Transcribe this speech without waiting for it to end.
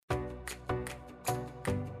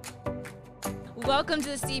Welcome to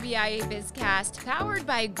the CBIA Bizcast, powered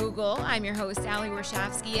by Google. I'm your host, Ali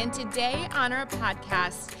Warshawski, and today on our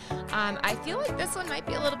podcast, I feel like this one might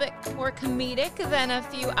be a little bit more comedic than a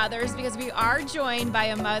few others because we are joined by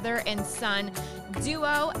a mother and son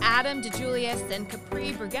duo, Adam DeJulius and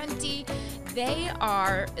Capri Briganti. They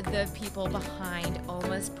are the people behind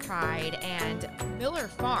Almost Pride and Miller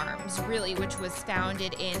Farms, really, which was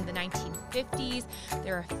founded in the 1950s.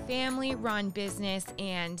 They're a family-run business,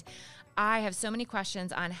 and I have so many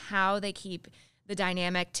questions on how they keep the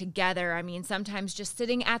dynamic together. I mean, sometimes just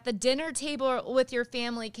sitting at the dinner table with your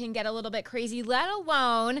family can get a little bit crazy, let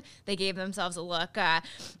alone they gave themselves a look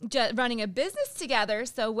running a business together.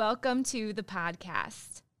 So welcome to the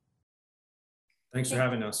podcast. Thanks for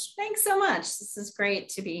having us. Thanks so much. This is great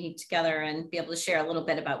to be together and be able to share a little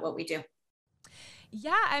bit about what we do.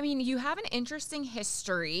 Yeah, I mean, you have an interesting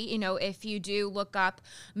history. You know, if you do look up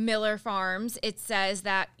Miller Farms, it says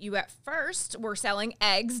that you at first were selling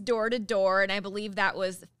eggs door to door, and I believe that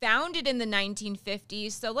was founded in the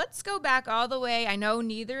 1950s. So let's go back all the way. I know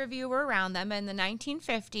neither of you were around them in the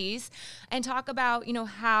 1950s, and talk about, you know,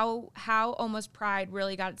 how Almost Pride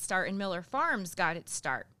really got its start and Miller Farms got its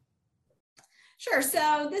start. Sure. So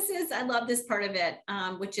I love this part of it,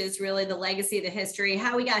 which is really the legacy, the history,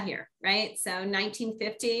 how we got here, right? So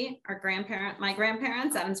 1950, my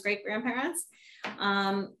grandparents, Adam's great grandparents,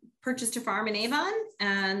 purchased a farm in Avon,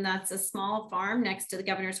 and that's a small farm next to the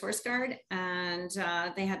Governor's Horse Guard. And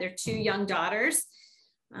they had their two young daughters,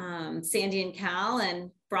 Sandy and Cal, and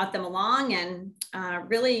brought them along, and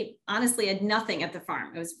really honestly had nothing at the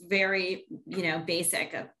farm. It was very,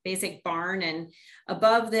 basic, a basic barn, and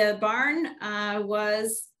above the barn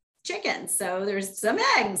was chickens. So there's some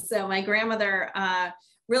eggs. So my grandmother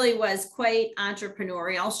really was quite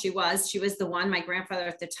entrepreneurial. She was the one, my grandfather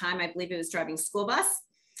at the time, I believe he was driving school bus,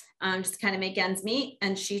 just to kind of make ends meet.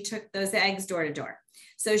 And she took those eggs door to door.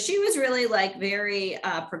 So she was really very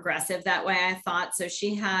progressive that way, I thought. So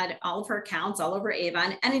she had all of her accounts all over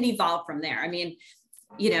Avon, and it evolved from there. I mean,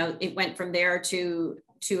 it went from there to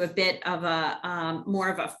a bit of a more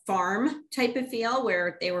of a farm type of feel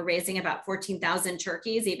where they were raising about 14,000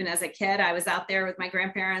 turkeys. Even as a kid, I was out there with my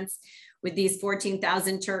grandparents with these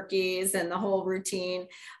 14,000 turkeys and the whole routine.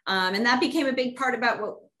 And that became a big part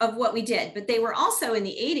of what we did. But they were also in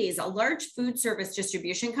the 80s, a large food service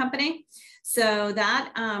distribution company. So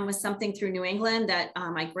that was something through New England that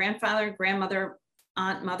my grandfather, grandmother,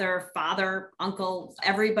 aunt, mother, father, uncle,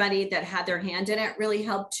 everybody that had their hand in it really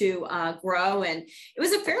helped to grow. And it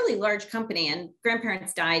was a fairly large company, and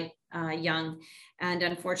grandparents died young. And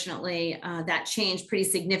unfortunately, that changed pretty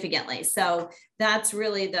significantly. So that's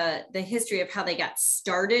really the history of how they got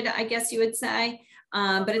started, I guess you would say.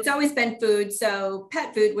 But it's always been food. So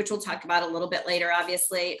pet food, which we'll talk about a little bit later,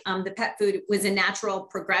 obviously, the pet food was a natural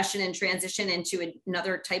progression and transition into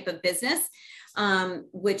another type of business,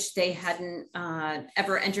 which they hadn't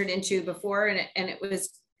ever entered into before. And it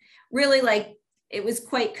was really it was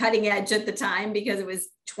quite cutting edge at the time because it was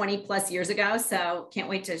 20 plus years ago. So can't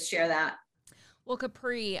wait to share that. Well,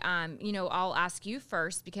 Capri, I'll ask you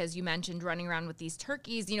first because you mentioned running around with these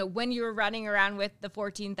turkeys. When you were running around with the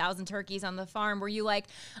 14,000 turkeys on the farm, were you like,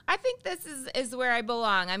 I think this is where I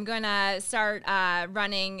belong. I'm going to start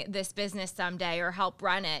running this business someday or help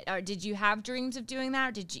run it. Or did you have dreams of doing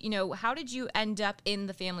that? Or how did you end up in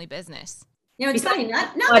the family business? It's funny.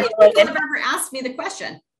 Not many people have ever asked me the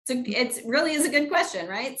question. It really is a good question,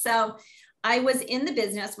 right? So I was in the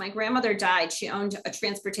business. My grandmother died. She owned a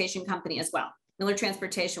transportation company as well. Miller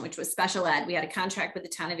Transportation, which was special ed. We had a contract with the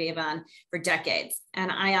town of Avon for decades.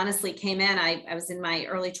 And I honestly came in, I was in my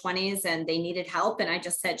early 20s and they needed help. And I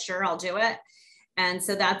just said, sure, I'll do it. And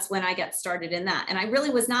so that's when I got started in that. And I really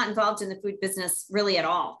was not involved in the food business really at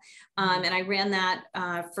all. And I ran that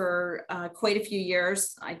for quite a few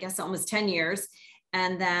years, I guess almost 10 years.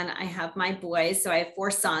 And then I have my boys. So I have 4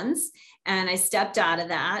 sons, and I stepped out of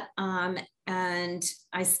that. And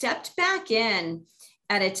I stepped back in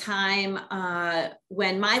at a time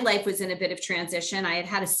when my life was in a bit of transition. I had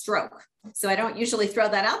had a stroke. So I don't usually throw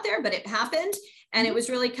that out there, but it happened. And it was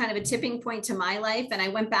really kind of a tipping point to my life. And I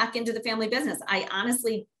went back into the family business.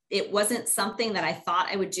 It wasn't something that I thought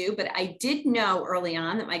I would do, but I did know early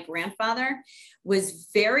on that my grandfather was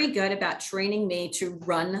very good about training me to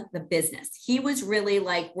run the business. He was really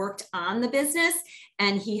worked on the business,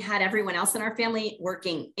 and he had everyone else in our family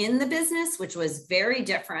working in the business, which was very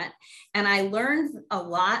different. And I learned a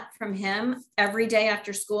lot from him every day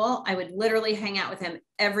after school. I would literally hang out with him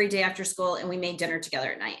every day after school, and we made dinner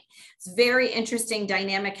together at night. It's very interesting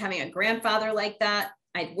dynamic having a grandfather like that.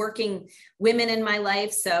 I'd working women in my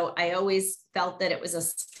life. So I always felt that it was a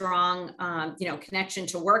strong, connection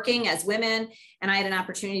to working as women. And I had an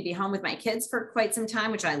opportunity to be home with my kids for quite some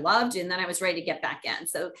time, which I loved. And then I was ready to get back in.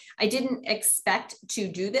 So I didn't expect to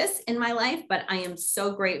do this in my life, but I am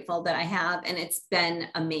so grateful that I have, and it's been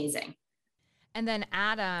amazing. And then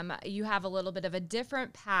Adam, you have a little bit of a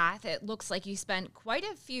different path. It looks like you spent quite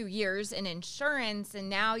a few years in insurance, and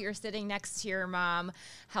now you're sitting next to your mom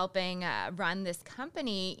helping run this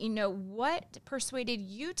company. What persuaded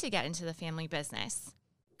you to get into the family business?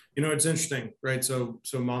 It's interesting, right? So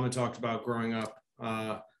Mama talked about growing up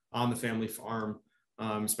on the family farm,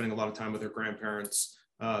 spending a lot of time with her grandparents.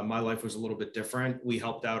 My life was a little bit different. We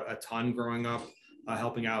helped out a ton growing up,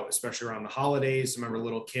 helping out, especially around the holidays. I remember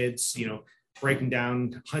little kids, breaking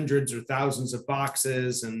down hundreds or thousands of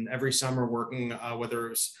boxes, and every summer working, whether it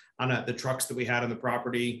was on the trucks that we had on the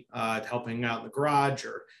property, helping out in the garage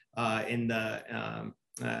or in the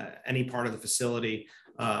any part of the facility.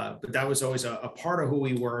 But that was always a part of who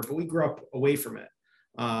we were, but we grew up away from it.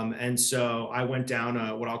 And so I went down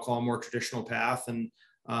what I'll call a more traditional path, and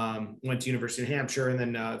went to University of New Hampshire, and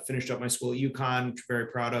then finished up my school at UConn, which I'm very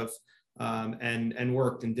proud of. And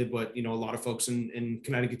worked and did what, a lot of folks in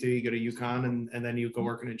Connecticut do. You go to UConn and then you go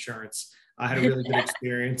work in insurance. I had a really good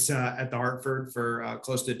experience at the Hartford for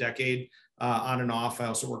close to a decade, on and off. I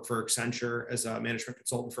also worked for Accenture as a management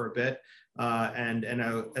consultant for a bit.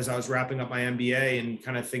 As I was wrapping up my MBA and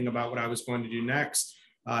kind of thinking about what I was going to do next,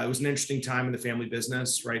 it was an interesting time in the family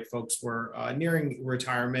business, right? Folks were nearing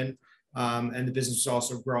retirement, and the business was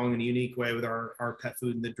also growing in a unique way with our pet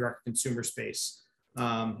food and the direct consumer space.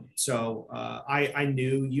 So I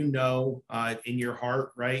knew, in your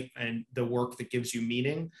heart, right, and the work that gives you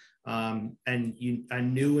meaning. I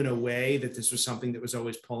knew in a way that this was something that was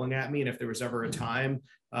always pulling at me. And if there was ever a time,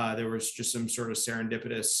 there was just some sort of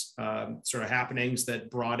serendipitous sort of happenings that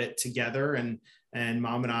brought it together. And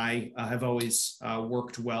Mom and I have always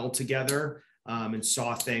worked well together. And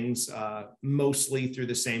saw things mostly through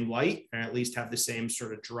the same light, or at least have the same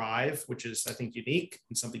sort of drive, which is, I think, unique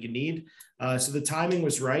and something you need. So the timing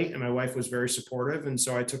was right, and my wife was very supportive. And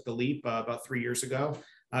so I took the leap about 3 years ago,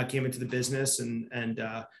 came into the business, and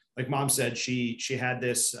like Mom said, she had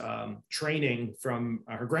this training from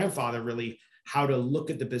her grandfather, really, how to look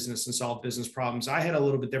at the business and solve business problems. I had a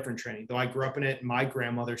little bit different training, though I grew up in it. My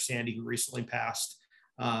grandmother, Sandy, who recently passed,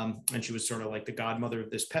 and she was sort of like the godmother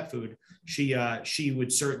of this pet food. She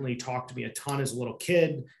would certainly talk to me a ton as a little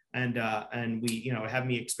kid, and we, had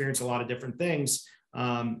me experience a lot of different things,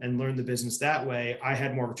 and learn the business that way. I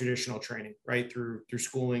had more of a traditional training, right, through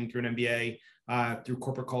schooling, through an MBA, through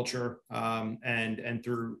corporate culture, and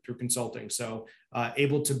through consulting. So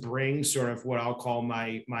able to bring sort of what I'll call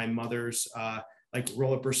my mother's like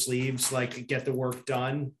roll up her sleeves, like get the work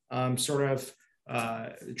done, sort of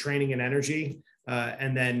training and energy.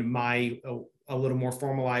 And then my a little more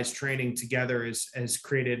formalized training together has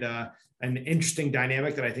created an interesting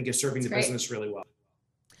dynamic that I think is serving the business really well.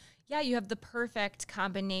 Yeah, you have the perfect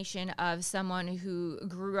combination of someone who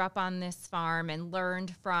grew up on this farm and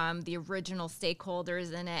learned from the original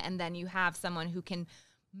stakeholders in it, and then you have someone who can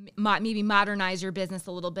maybe modernize your business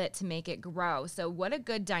a little bit to make it grow. So what a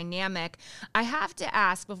good dynamic. I have to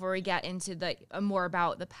ask before we get into the more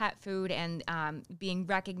about the pet food and being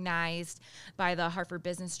recognized by the Hartford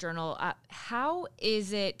Business Journal, how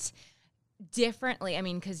is it differently? I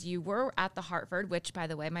mean, because you were at the Hartford, which, by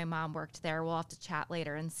the way, my mom worked there. We'll have to chat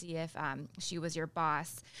later and see if she was your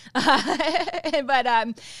boss. But,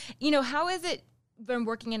 how is it been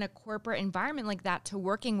working in a corporate environment like that to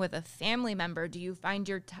working with a family member? Do you find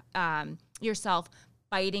yourself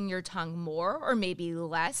biting your tongue more or maybe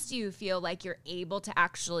less? Do you feel like you're able to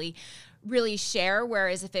actually really share?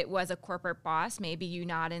 Whereas if it was a corporate boss, maybe you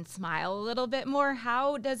nod and smile a little bit more.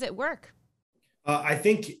 How does it work? I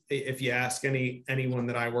think if you ask anyone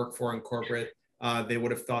that I work for in corporate, they would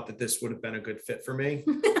have thought that this would have been a good fit for me.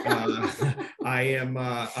 I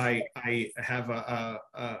have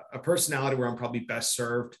a personality where I'm probably best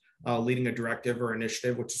served leading a directive or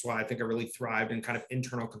initiative, which is why I think I really thrived in kind of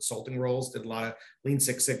internal consulting roles, did a lot of Lean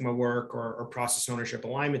Six Sigma work or process ownership,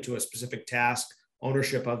 alignment to a specific task,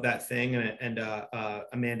 ownership of that thing, and a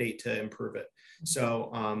mandate to improve it. So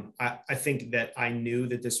I think that I knew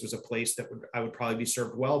that this was a place that I would probably be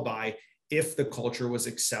served well by if the culture was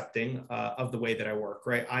accepting of the way that I work,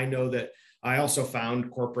 right? I know that I also found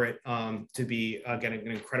corporate to be, again, an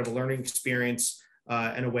incredible learning experience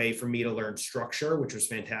and a way for me to learn structure, which was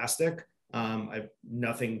fantastic. I have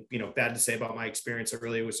nothing, bad to say about my experience. I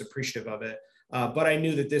really was appreciative of it. But I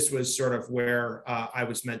knew that this was sort of where I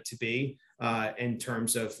was meant to be in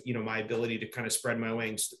terms of, my ability to kind of spread my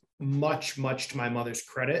wings. much to my mother's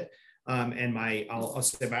credit, and I'll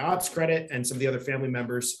say my aunt's credit and some of the other family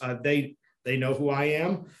members. They know who I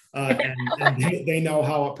am, and they know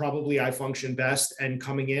how probably I function best. And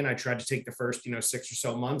coming in, I tried to take the first 6 or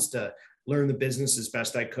so months to learn the business as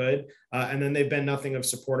best I could, and then they've been nothing of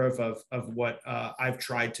supportive of what I've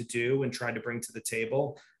tried to do and tried to bring to the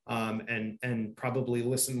table, and probably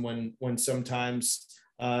listen when sometimes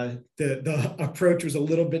the approach was a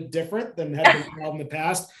little bit different than had been held in the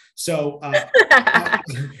past. So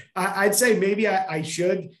I'd say maybe I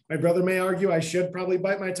should, my brother may argue I should probably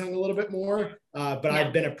bite my tongue a little bit more, but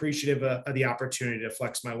I've been appreciative of the opportunity to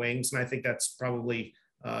flex my wings. And I think that's probably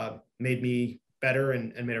made me better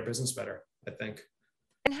and made our business better, I think.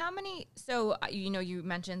 And how many, so, you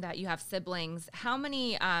mentioned that you have siblings. How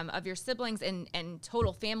many of your siblings and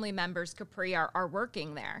total family members, Capri, are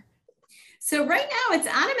working there? So right now it's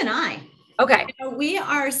Adam and I. Okay.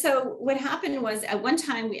 So what happened was at one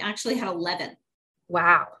time we actually had 11.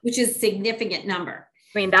 Wow. Which is a significant number.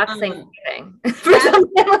 I mean, that's Thanksgiving.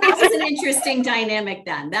 That was an interesting dynamic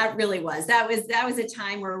then. That really was. That was a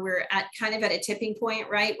time where we're at a tipping point,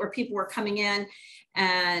 right? Where people were coming in.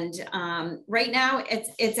 And right now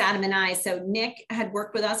it's Adam and I. So Nick had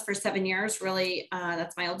worked with us for 7 years. Really,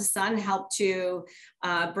 that's my oldest son, helped to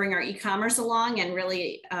bring our e-commerce along and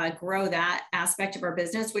really grow that aspect of our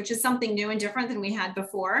business, which is something new and different than we had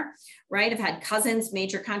before, right? I've had cousins,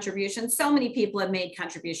 major contributions. So many people have made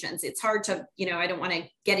contributions. It's hard to, I don't want to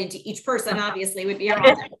get into each person, obviously, it would be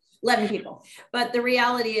hard. 11 people. But the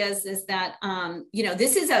reality is that,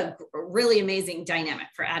 this is a really amazing dynamic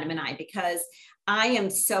for Adam and I, because I am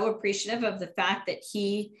so appreciative of the fact that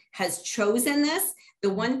he has chosen this. The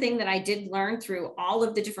one thing that I did learn through all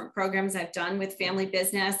of the different programs I've done with family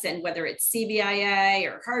business, and whether it's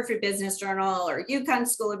CBIA or Hartford Business Journal or UConn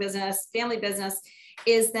School of Business, family business,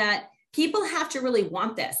 is that people have to really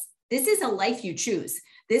want this. This is a life you choose.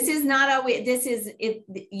 This is not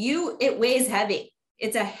it weighs heavy.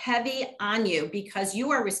 It's a heavy on you, because you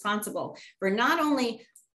are responsible for not only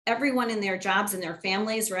everyone in their jobs and their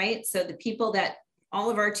families, right? So the people that all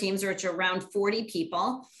of our teams are, it's around 40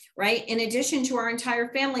 people, right? In addition to our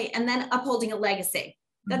entire family, and then upholding a legacy.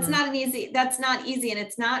 That's not easy. And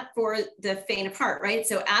it's not for the faint of heart, right?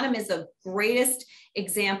 So Adam is the greatest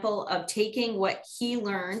example of taking what he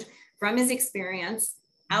learned from his experience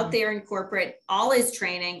out there in corporate, all his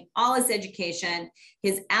training, all his education,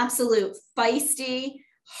 his absolute feisty,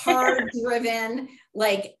 hard driven,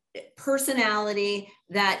 personality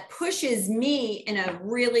that pushes me in a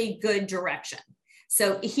really good direction.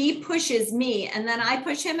 So he pushes me, and then I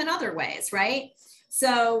push him in other ways, right?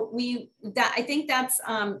 So I think that's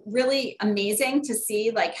really amazing to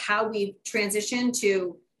see, how we transition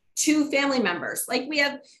to two family members. We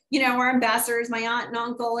have, our ambassadors, my aunt and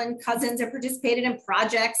uncle and cousins have participated in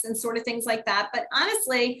projects and sort of things like that. But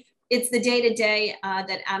honestly, it's the day-to-day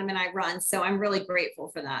that Adam and I run. So I'm really grateful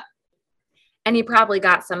for that. And he probably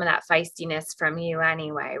got some of that feistiness from you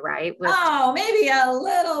anyway, right? Maybe a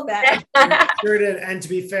little bit. Sure did. And to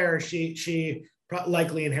be fair, she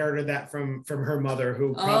likely inherited that from her mother,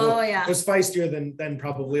 who probably was feistier than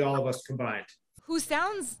probably all of us combined. Who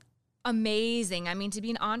sounds amazing. I mean, to be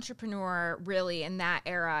an entrepreneur really in that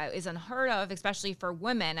era is unheard of, especially for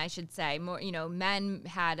women, I should say. More, men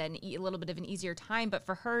had a little bit of an easier time, but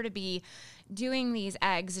for her to be doing these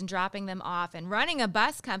eggs and dropping them off and running a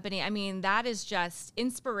bus company, I mean, that is just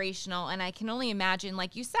inspirational. And I can only imagine,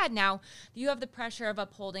 like you said, now you have the pressure of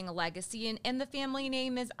upholding a legacy, and the family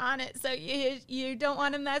name is on it. So you don't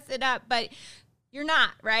want to mess it up, but you're not,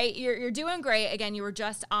 right? You're doing great. Again, you were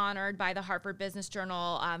just honored by the Hartford Business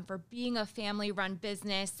Journal for being a family-run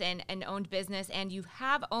business and owned business, and you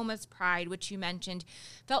have Almost Pride, which you mentioned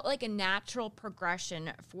felt like a natural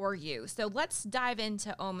progression for you. So let's dive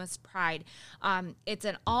into Almost Pride. It's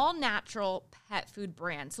an all-natural pet food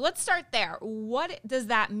brand. So let's start there. What does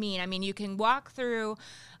that mean? I mean, you can walk through,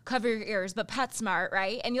 cover your ears, but PetSmart,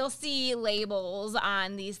 right? And you'll see labels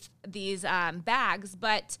on these bags,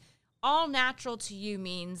 but all natural to you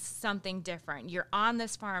means something different. You're on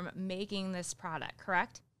this farm making this product,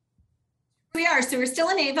 correct? We are. So we're still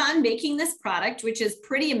in Avon making this product, which is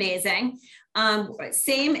pretty amazing.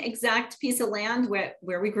 Same exact piece of land where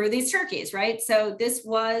we grew these turkeys, right? So this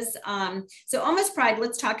was, so Almost Pride,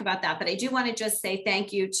 let's talk about that. But I do want to just say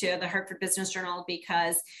thank you to the Hartford Business Journal,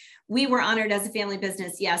 because we were honored as a family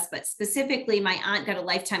business, yes, but specifically my aunt got a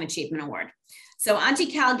Lifetime Achievement Award. So Auntie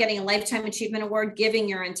Cal getting a Lifetime Achievement Award, giving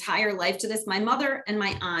your entire life to this. My mother and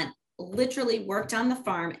my aunt literally worked on the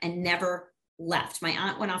farm and never left. My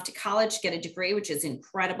aunt went off to college to get a degree, which is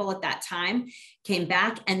incredible at that time, came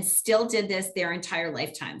back and still did this their entire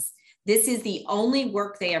lifetimes. This is the only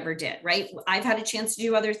work they ever did, right? I've had a chance to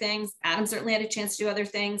do other things. Adam certainly had a chance to do other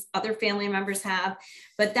things. Other family members have,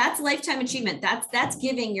 but that's lifetime achievement. That's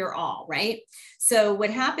giving your all, right? So what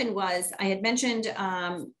happened was I had mentioned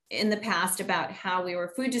in the past about how we were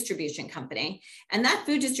a food distribution company, and that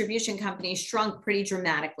food distribution company shrunk pretty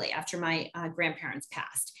dramatically after my grandparents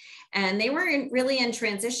passed. And they were really in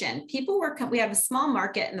transition. We have a small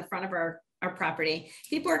market in the front of our property.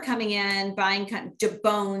 People are coming in, buying kind of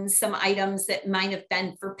bones, some items that might have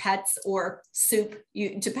been for pets or soup,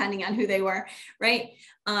 depending on who they were, right?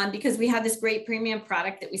 Because we had this great premium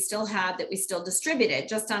product that we still had, that we still distributed,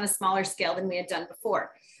 just on a smaller scale than we had done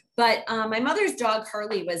before. But my mother's dog,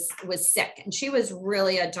 Harley, was sick, and she was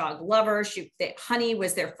really a dog lover. Honey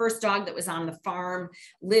was their first dog that was on the farm,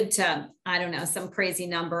 lived to, I don't know, some crazy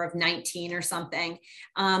number of 19 or something,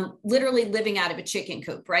 literally living out of a chicken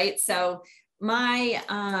coop, right? So my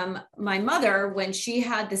mother, when she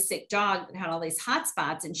had the sick dog that had all these hot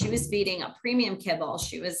spots, and she was feeding a premium kibble,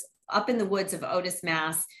 she was up in the woods of Otis,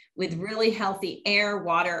 Mass, with really healthy air,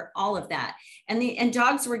 water, all of that. And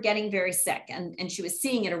dogs were getting very sick, and she was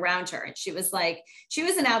seeing it around her. And she was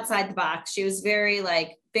an outside the box. She was very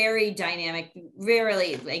dynamic,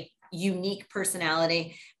 very like unique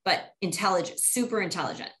personality, but intelligent, super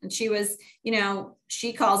intelligent. And she was,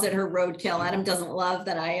 she calls it her roadkill. Adam doesn't love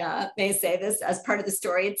that I may say this as part of the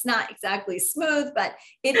story. It's not exactly smooth, but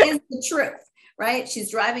it is the truth. Right? She's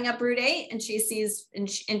driving up Route 8 and she sees, and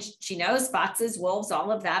she knows foxes, wolves,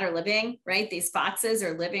 all of that are living, right? These foxes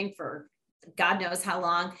are living for God knows how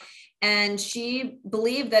long. And she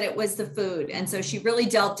believed that it was the food. And so she really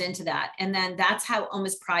delved into that. And then that's how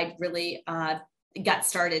Oma's Pride really got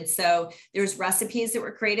started. So there's recipes that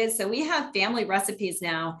were created. So we have family recipes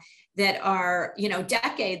now that are,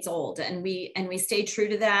 decades old, and we stay true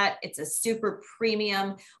to that. It's a super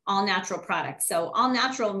premium, all natural product. So all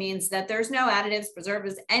natural means that there's no additives,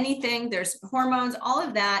 preservatives, anything. There's hormones, all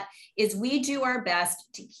of that is, we do our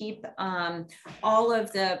best to keep all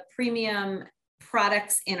of the premium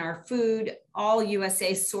products in our food, all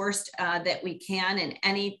USA sourced that we can in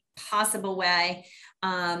any possible way.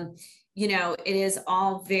 It is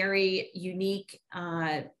all very unique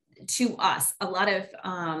to us.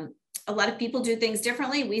 A lot of people do things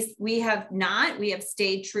differently. We have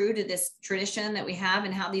stayed true to this tradition that we have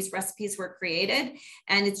and how these recipes were created.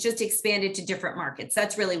 And it's just expanded to different markets.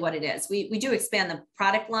 That's really what it is. We do expand the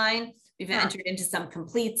product line. We've entered into some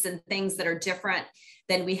completes and things that are different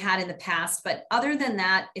than we had in the past. But other than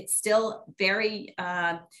that, it's still very,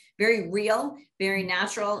 very real, very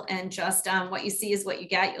natural. And just what you see is what you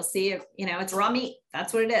get. You'll see, it's raw meat.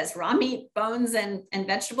 That's what it is. Raw meat, bones and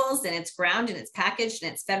vegetables, and it's ground and it's packaged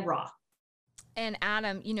and it's fed raw. And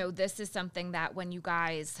Adam, this is something that when you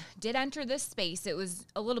guys did enter this space, it was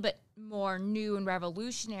a little bit more new and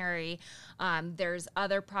revolutionary. There's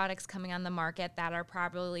other products coming on the market that are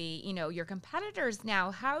probably, your competitors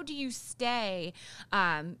now. How do you stay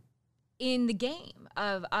in the game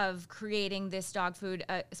of creating this dog food,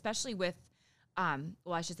 especially with,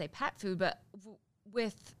 I should say pet food, but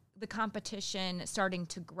with the competition starting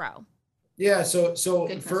to grow? Yeah. So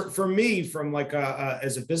for me, from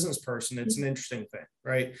as a business person, it's an interesting thing,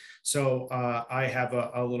 right? So I have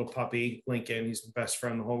a little puppy, Lincoln. He's the best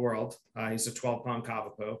friend in the whole world. He's a 12-pound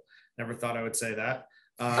Cavapoo. Never thought I would say that.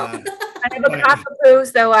 I have a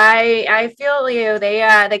Cavapoo, so I feel you.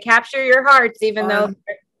 They capture your hearts, even though.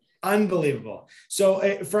 Unbelievable. So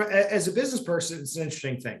as a business person, it's an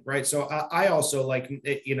interesting thing, right? So I also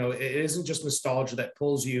it isn't just nostalgia that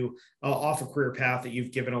pulls you off a career path that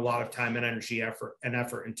you've given a lot of time and energy, effort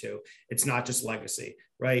into. It's not just legacy,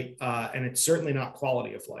 right? And it's certainly not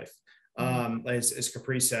quality of life. As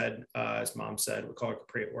Capri said, as Mom said, we call her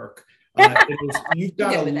Capri at work. You've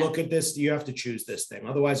got to look at this. You have to choose this thing.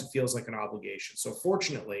 Otherwise, it feels like an obligation. So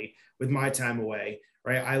fortunately, with my time away,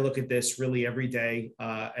 right, I look at this really every day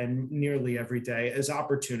and nearly every day as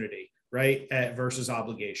opportunity, right, versus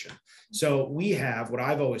obligation. So we have what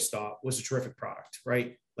I've always thought was a terrific product,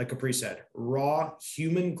 right? Like Capri said, raw,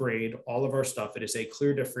 human grade, all of our stuff. It is a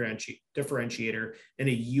clear differentiator in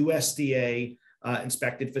a USDA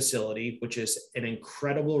inspected facility, which is an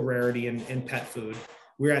incredible rarity in pet food.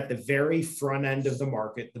 We're at the very front end of the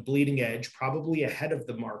market, the bleeding edge, probably ahead of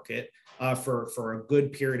the market for a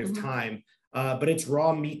good period of time. But it's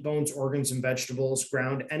raw meat, bones, organs, and vegetables,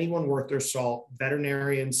 ground. Anyone worth their salt,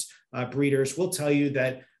 veterinarians, breeders will tell you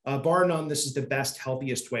that bar none, this is the best,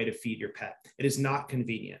 healthiest way to feed your pet. It is not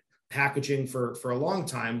convenient. Packaging for a long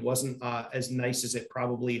time wasn't as nice as it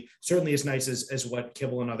probably, certainly as nice as what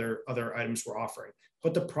kibble and other items were offering,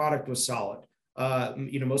 but the product was solid.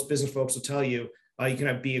 Most business folks will tell you, you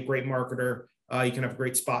can be a great marketer, You can have a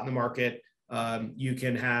great spot in the market. You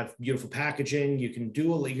can have beautiful packaging. You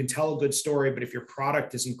can tell a good story, but if your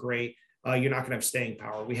product isn't great, you're not going to have staying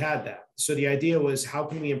power. We had that. So the idea was, how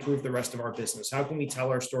can we improve the rest of our business? How can we tell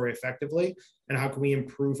our story effectively? And how can we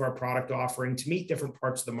improve our product offering to meet different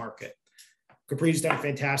parts of the market? Capri's done a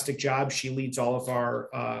fantastic job. She leads all of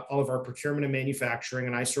our procurement and manufacturing,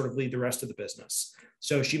 and I sort of lead the rest of the business.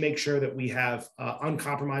 So she makes sure that we have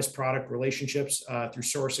uncompromised product relationships through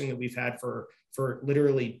sourcing that we've had for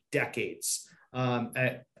literally decades,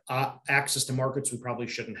 access to markets we probably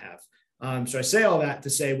shouldn't have. So I say all that to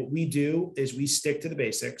say, what we do is we stick to the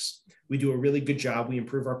basics. We do a really good job. We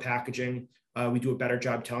improve our packaging. We do a better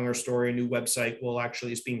job telling our story. A new website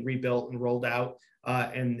is being rebuilt and rolled out,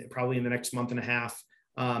 and probably in the next month and a half.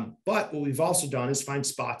 But what we've also done is find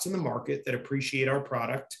spots in the market that appreciate our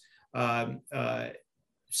product,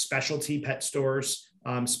 specialty pet stores,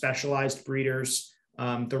 specialized breeders,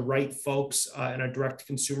 the right folks in a direct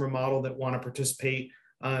consumer model that want to participate.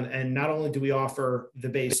 And not only do we offer the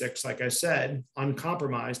basics, like I said,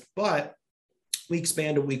 uncompromised, but we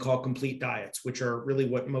expand what we call complete diets, which are really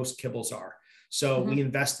what most kibbles are. So we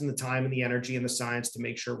invest in the time and the energy and the science to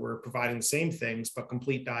make sure we're providing the same things, but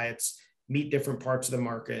complete diets, meet different parts of the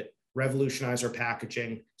market, revolutionize our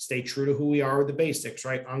packaging, stay true to who we are with the basics,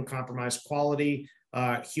 right? Uncompromised quality,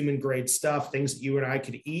 human grade stuff, things that you and I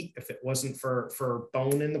could eat if it wasn't for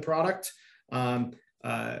bone in the product.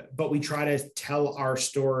 But we try to tell our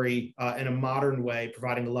story in a modern way,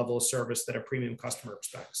 providing a level of service that a premium customer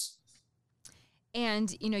expects.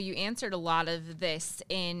 And, you answered a lot of this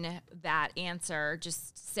in that answer,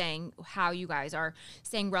 just saying how you guys are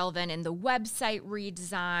staying relevant in the website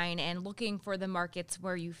redesign and looking for the markets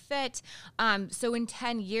where you fit. So in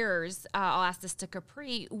 10 years, I'll ask this to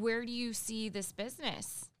Capri, where do you see this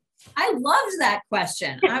business? I loved that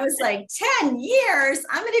question. I was like, 10 years,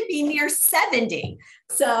 I'm going to be near 70.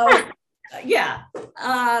 So yeah.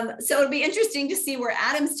 So it'll be interesting to see where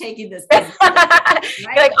Adam's taking this business.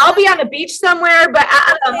 Right? Like, I'll be on the beach somewhere, but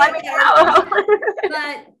Adam, let me know.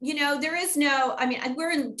 But, there is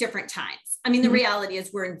we're in different times. The reality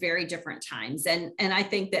is we're in very different times. And I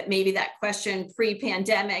think that maybe that question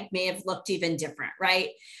pre-pandemic may have looked even different,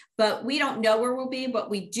 right? But we don't know where we'll be, but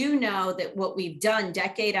we do know that what we've done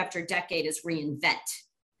decade after decade is reinvent.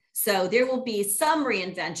 So there will be some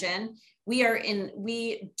reinvention.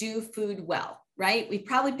 We do food well, right? We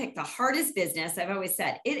probably picked the hardest business. I've always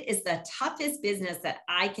said it is the toughest business that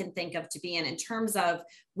I can think of to be in terms of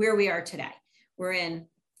where we are today. We're in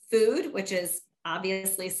food, which is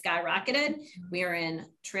obviously skyrocketed. We are in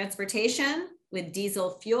transportation with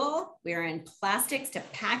diesel fuel. We are in plastics to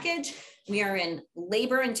package. We are in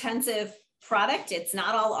labor intensive product. It's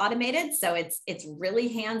not all automated. So it's really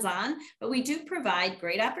hands-on, but we do provide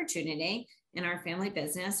great opportunity in our family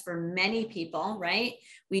business for many people, right?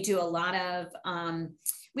 We do a lot of,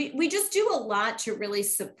 we just do a lot to really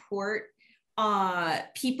support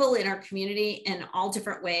people in our community in all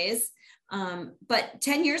different ways. But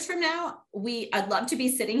 10 years from now, I'd love to be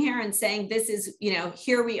sitting here and saying, this is,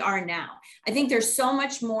 here we are now. I think there's so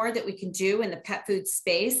much more that we can do in the pet food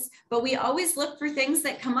space, but we always look for things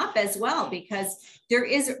that come up as well, because there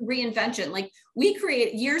is reinvention. Like we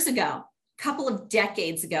created years ago, a couple of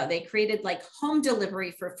decades ago, they created like home delivery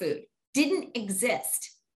for food. Didn't exist.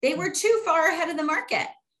 They were too far ahead of the market.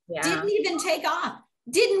 Yeah. Didn't even take off.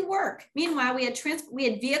 Didn't work. Meanwhile, we had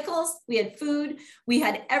vehicles, we had food, we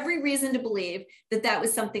had every reason to believe that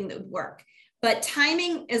was something that would work. But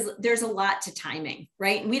there's a lot to timing,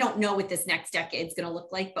 right? And we don't know what this next decade is going to look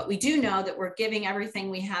like, but we do know that we're giving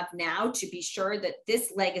everything we have now to be sure that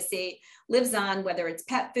this legacy lives on, whether it's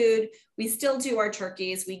pet food. We still do our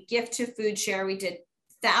turkeys. We gift to Food Share. We did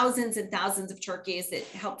thousands and thousands of turkeys that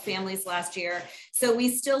helped families last year. So we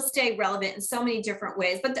still stay relevant in so many different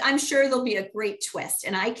ways, but I'm sure there'll be a great twist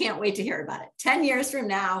and I can't wait to hear about it. 10 years from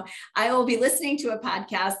now, I will be listening to a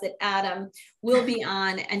podcast that Adam will be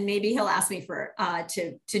on and maybe he'll ask me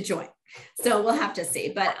to join. So we'll have to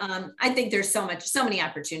see. But I think there's so many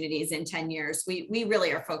opportunities in 10 years. We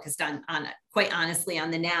really are focused on quite honestly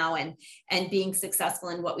on the now and being successful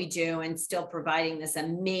in what we do and still providing this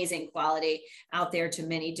amazing quality out there to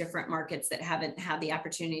many different markets that haven't had the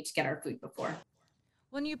opportunity to get our food before.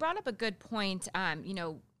 When you brought up a good point,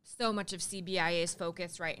 so much of CBIA's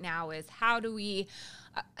focus right now is how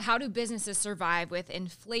do businesses survive with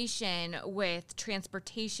inflation, with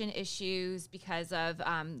transportation issues because of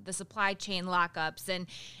the supply chain lockups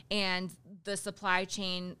and the supply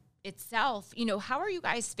chain itself, how are you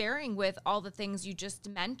guys faring with all the things you just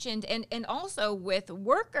mentioned, and also with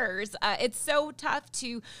workers? It's so tough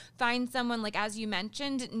to find someone, like, as you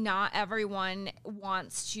mentioned, not everyone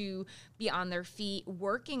wants to be on their feet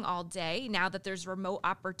working all day. Now that there's remote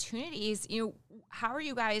opportunities, how are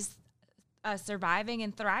you guys surviving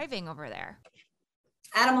and thriving over there?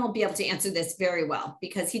 Adam will be able to answer this very well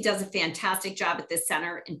because he does a fantastic job at this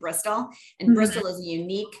center in Bristol, and Bristol is a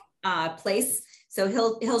unique place. So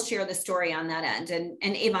he'll share the story on that end, and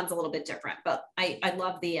Avon's a little bit different, but I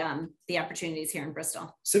love the opportunities here in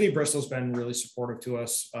Bristol. City of Bristol's been really supportive to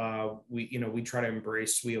us. We try to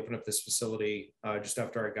embrace. We opened up this facility just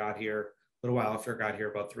after I got here, a little while after I got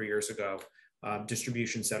here, about 3 years ago.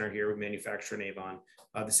 Distribution center here with manufacturer in Avon.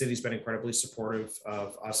 The city's been incredibly supportive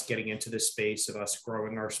of us getting into this space, of us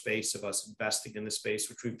growing our space, of us investing in the space,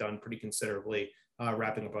 which we've done pretty considerably.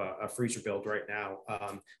 Wrapping up a freezer build right now,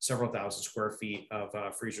 several thousand square feet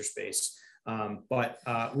of freezer space. But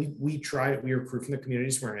we recruit from the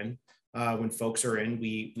communities we're in. When folks are in,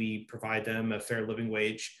 we provide them a fair living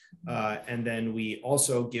wage, and then we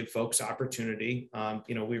also give folks opportunity.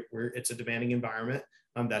 It's a demanding environment.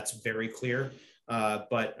 That's very clear.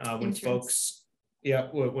 But when folks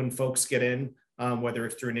get in, whether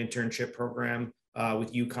it's through an internship program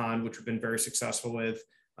with UConn, which we've been very successful with.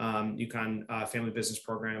 UConn Family Business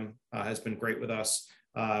Program has been great with us.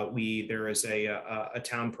 There is a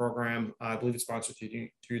town program, I believe it's sponsored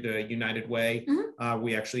through the United Way.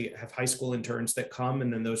 We actually have high school interns that come,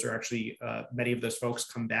 and then those are actually, many of those folks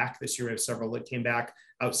come back. This year we have several that came back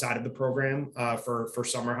outside of the program for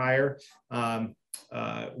summer hire.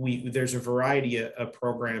 There's a variety of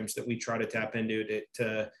programs that we try to tap into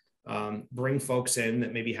to bring folks in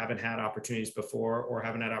that maybe haven't had opportunities before or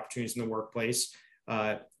haven't had opportunities in the workplace.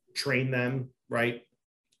 Train them, right?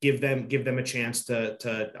 Give them a chance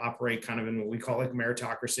to operate kind of in what we call like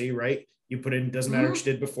meritocracy, right? You put in, doesn't matter what you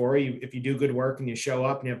did before. If you do good work and you show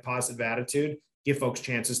up and you have positive attitude, give folks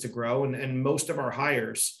chances to grow. And most of our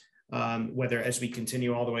hires, whether as we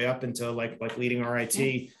continue all the way up into like leading our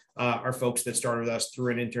IT, are folks that started with us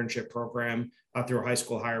through an internship program, through a high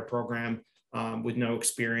school hire program. With no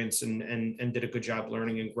experience and did a good job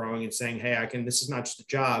learning and growing and saying, hey, this is not just a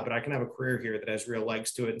job, but I can have a career here that has real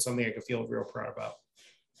legs to it and something I can feel real proud about.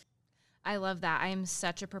 I love that. I am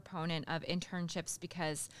such a proponent of internships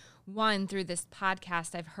because, one, through this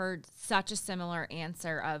podcast, I've heard such a similar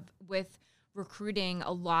answer with recruiting.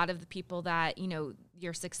 A lot of the people that,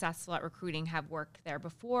 you're successful at recruiting have worked there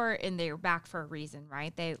before, and they're back for a reason,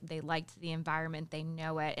 right? They liked the environment, they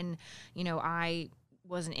know it. And, I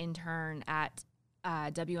was an intern at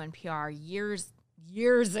WNPR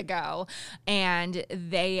years ago, and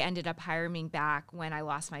they ended up hiring me back when I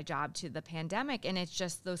lost my job to the pandemic. And it's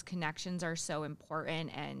just, those connections are so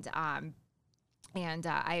important. And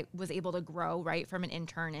I was able to grow right from an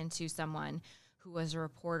intern into someone who was a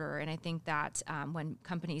reporter. And I think that when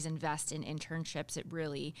companies invest in internships, it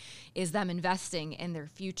really is them investing in their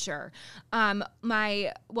future.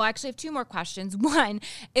 I actually have two more questions. One,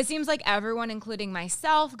 it seems like everyone, including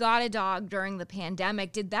myself, got a dog during the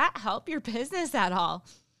pandemic. Did that help your business at all?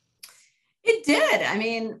 It did. I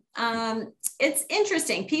mean, it's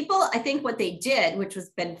interesting. People, I think what they did, which has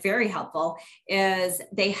been very helpful, is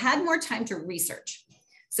they had more time to research.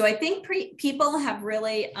 So I think people have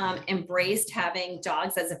really embraced having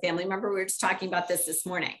dogs as a family member. We were just talking about this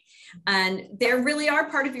morning, and they really are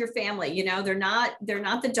part of your family. They're not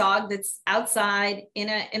the dog that's outside in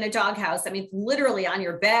a doghouse. I mean, literally on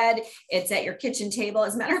your bed. It's at your kitchen table.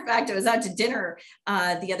 As a matter of fact, I was out to dinner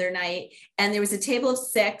the other night, and there was a table of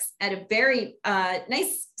 6 at a very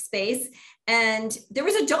nice space. And there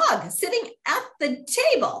was a dog sitting at the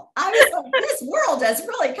table. I was like, this world has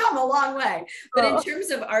really come a long way. But in terms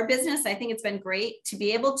of our business, I think it's been great to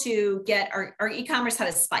be able to get our e-commerce had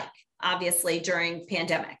a spike, obviously, during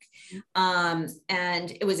pandemic. And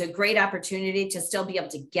it was a great opportunity to still be able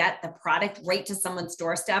to get the product right to someone's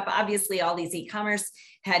doorstep. Obviously, all these e-commerce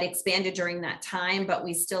had expanded during that time, but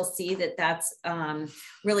we still see that that's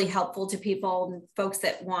really helpful to people, folks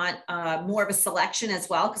that want more of a selection as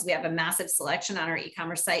well, because we have a massive selection on our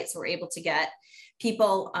e-commerce site. So we're able to get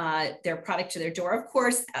people their product to their door. Of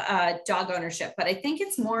course, dog ownership, but I think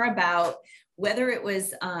it's more about whether it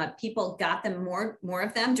was people got them more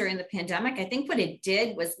of them during the pandemic. I think what it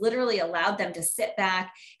did was literally allowed them to sit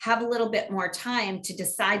back, have a little bit more time to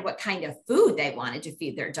decide what kind of food they wanted to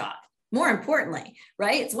feed their dog. More importantly,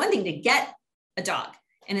 right? It's one thing to get a dog,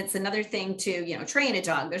 and it's another thing to, train a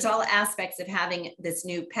dog. There's all aspects of having this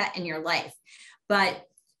new pet in your life. But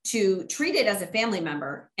to treat it as a family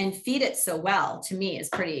member and feed it so well, to me, is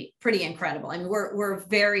pretty incredible. I mean, we're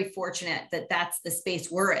very fortunate that that's the space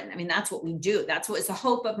we're in. I mean, that's what we do. That's what was the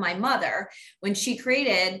hope of my mother when she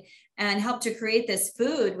created and helped to create this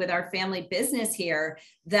food with our family business here,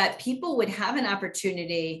 that people would have an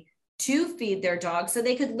opportunity to feed their dogs so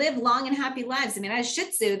they could live long and happy lives. I mean, I had a Shih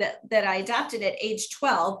Tzu that I adopted at age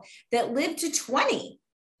 12 that lived to 20.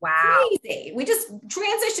 Wow. Crazy. We just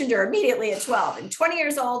transitioned her immediately at 12 and 20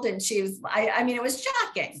 years old. And she was, I mean, it was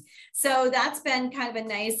shocking. So that's been kind of a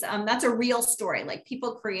nice, that's a real story. Like,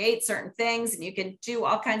 people create certain things and you can do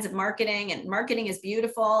all kinds of marketing, and marketing is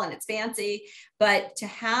beautiful and it's fancy, but to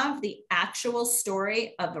have the actual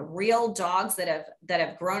story of the real dogs that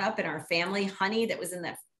have grown up in our family, Honey, that was in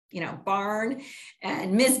the barn,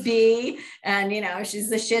 and Miss B, and, she's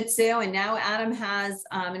the Shih Tzu. And now Adam has,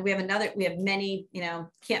 and we have many,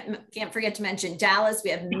 can't forget to mention Dallas. We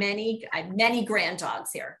have many grand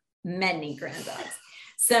dogs here, many grand dogs.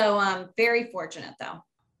 So very fortunate though.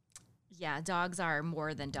 Yeah, dogs are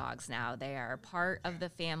more than dogs now. They are part of the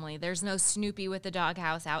family. There's no Snoopy with the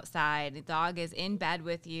doghouse outside. The dog is in bed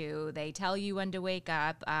with you. They tell you when to wake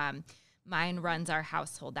up. Mine runs our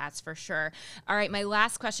household, that's for sure. All right, my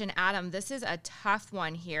last question, Adam, this is a tough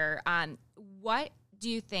one here. What do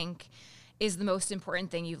you think is the most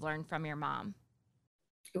important thing you've learned from your mom?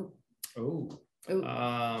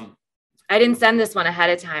 I didn't send this one ahead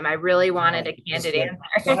of time. I really wanted a candid answer.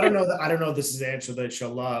 So I don't know if this is the answer that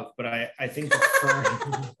she'll love, but I think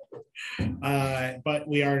but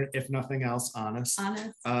we are, if nothing else, honest.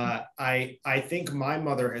 I think my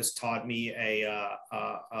mother has taught me a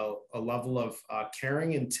level of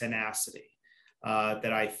caring and tenacity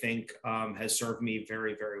that I think has served me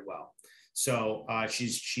very, very well. So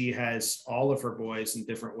she has all of her boys in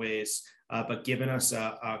different ways, but given us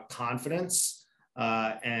a confidence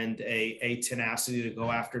and a tenacity to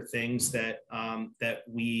go after things that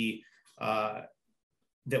we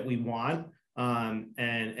want.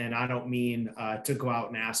 And I don't mean to go out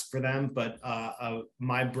and ask for them, but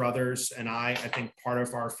my brothers and I think part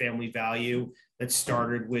of our family value that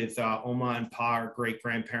started with Oma and Pa, our great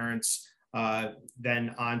grandparents,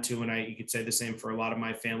 then onto, and you could say the same for a lot of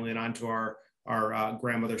my family, and onto our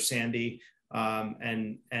grandmother Sandy,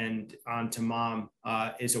 and onto Mom,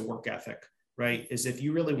 is a work ethic. Right? Is if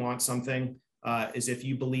you really want something, is if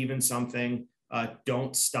you believe in something,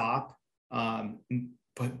 don't stop.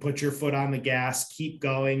 Put your foot on the gas, keep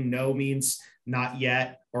going. No means not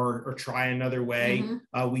yet, or try another way.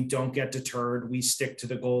 Mm-hmm. We don't get deterred. We stick to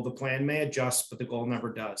the goal. The plan may adjust, but the goal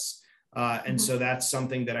never does. And so that's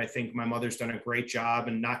something that I think my mother's done a great job,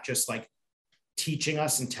 and not just like teaching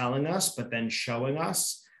us and telling us, but then showing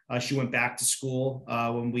us. She went back to school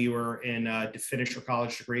when we were to finish her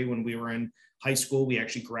college degree. When we were in high school, we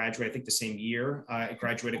actually graduated, I think the same year. I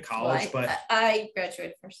graduated college, but I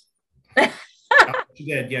graduated first. She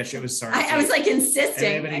did. Yeah, she was sorry. I was like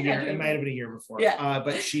insisting. It might have been a year before. Yeah.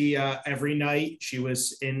 But she, every night she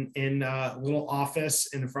was in a little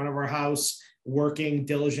office in front of our house, working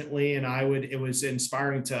diligently. And it was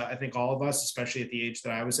inspiring to, I think, all of us, especially at the age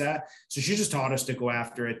that I was at. So she just taught us to go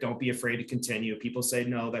after it. Don't be afraid to continue. People say,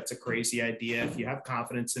 no, that's a crazy idea. If you have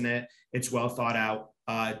confidence in it, it's well thought out.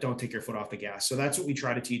 Don't take your foot off the gas. So that's what we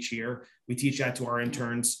try to teach here. We teach that to our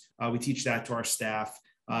interns. We teach that to our staff.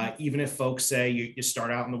 Even if folks say you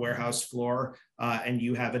start out on the warehouse floor and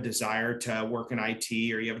you have a desire to work in IT,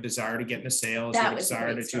 or you have a desire to get into sales, or a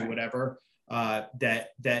desire to do whatever,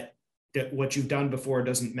 that what you've done before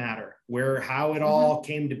doesn't matter. How it all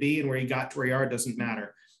came to be and where you got to where you are doesn't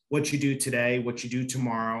matter. What you do today, what you do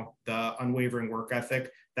tomorrow, the unwavering work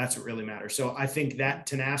ethic, that's what really matters. So I think that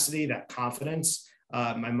tenacity, that confidence,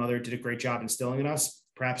 my mother did a great job instilling in us.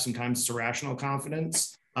 Perhaps sometimes it's irrational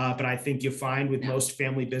confidence, but I think you find with most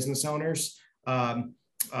family business owners and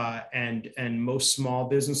most small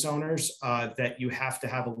business owners that you have to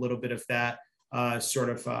have a little bit of that sort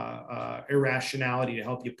of irrationality to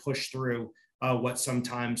help you push through what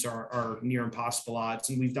sometimes are near impossible odds.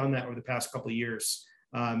 And we've done that over the past couple of years.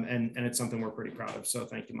 And it's something we're pretty proud of. So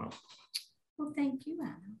thank you, Mom. Well, thank you,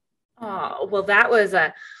 Adam. Oh, well, that was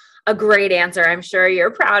a great answer. I'm sure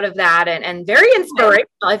you're proud of that, and very inspirational.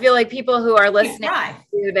 I feel like people who are listening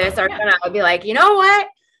to this are going to be like, you know what?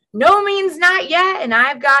 No means not yet. And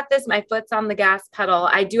I've got this. My foot's on the gas pedal.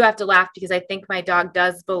 I do have to laugh because I think my dog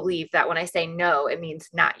does believe that when I say no, it means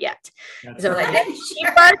not yet. That's so right. Like,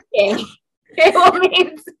 keep barking. It will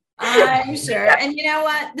mean. I'm sure. And you know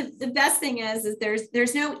what? The best thing is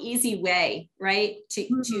there's no easy way, right?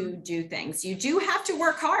 To do things. You do have to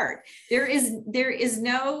work hard. There is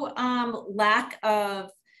no lack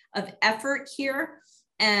of effort here.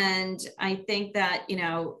 And I think that, you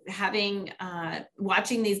know, having,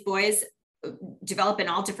 watching these boys develop in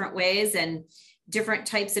all different ways and different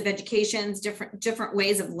types of educations, different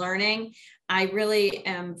ways of learning. I really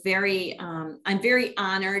am I'm very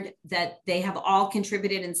honored that they have all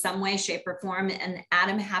contributed in some way, shape, or form. And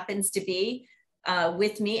Adam happens to be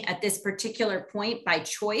with me at this particular point by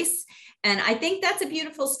choice. And I think that's a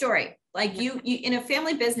beautiful story. Like you in a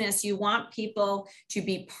family business, you want people to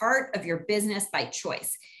be part of your business by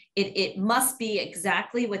choice. It must be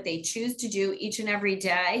exactly what they choose to do each and every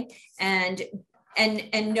day. And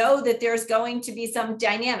know that there's going to be some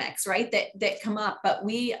dynamics, right, that come up. But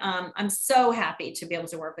I'm so happy to be able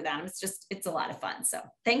to work with Adam. It's a lot of fun. So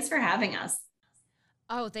thanks for having us.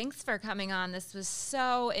 Oh, thanks for coming on. This was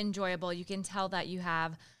so enjoyable. You can tell that you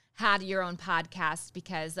have had your own podcast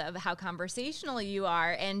because of how conversational you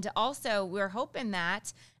are. And also, we're hoping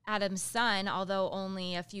that Adam's son, although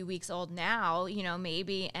only a few weeks old now, you know,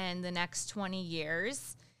 maybe in the next 20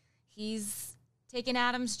 years, he's taking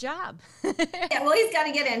Adam's job. Yeah, well, he's got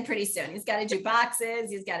to get in pretty soon. He's got to do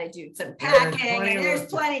boxes. He's got to do some packing. And there's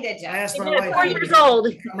plenty to do. I asked my wife, 4 years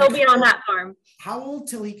old. He'll be on that farm. How old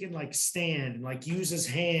till he can like stand and like use his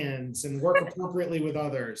hands and work appropriately with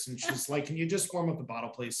others? And she's like, can you just warm up the bottle,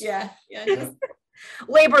 please? Yeah.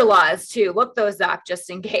 Labor laws too. Look those up just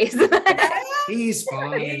in case. He's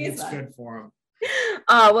fine. It's good for him.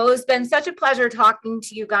 Well, it's been such a pleasure talking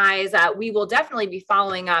to you guys. We will definitely be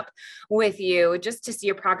following up with you just to see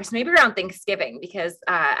your progress, maybe around Thanksgiving, because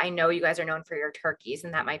I know you guys are known for your turkeys,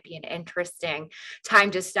 and that might be an interesting time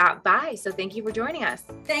to stop by. So thank you for joining us.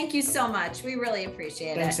 Thank you so much. We really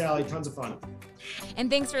appreciate Thanks, it. Allie. Tons of fun. And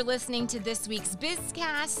thanks for listening to this week's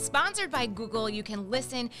BizCast, sponsored by Google. You can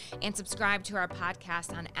listen and subscribe to our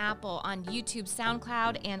podcast on Apple, on YouTube,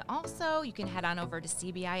 SoundCloud, and also you can head on over to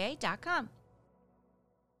cbia.com.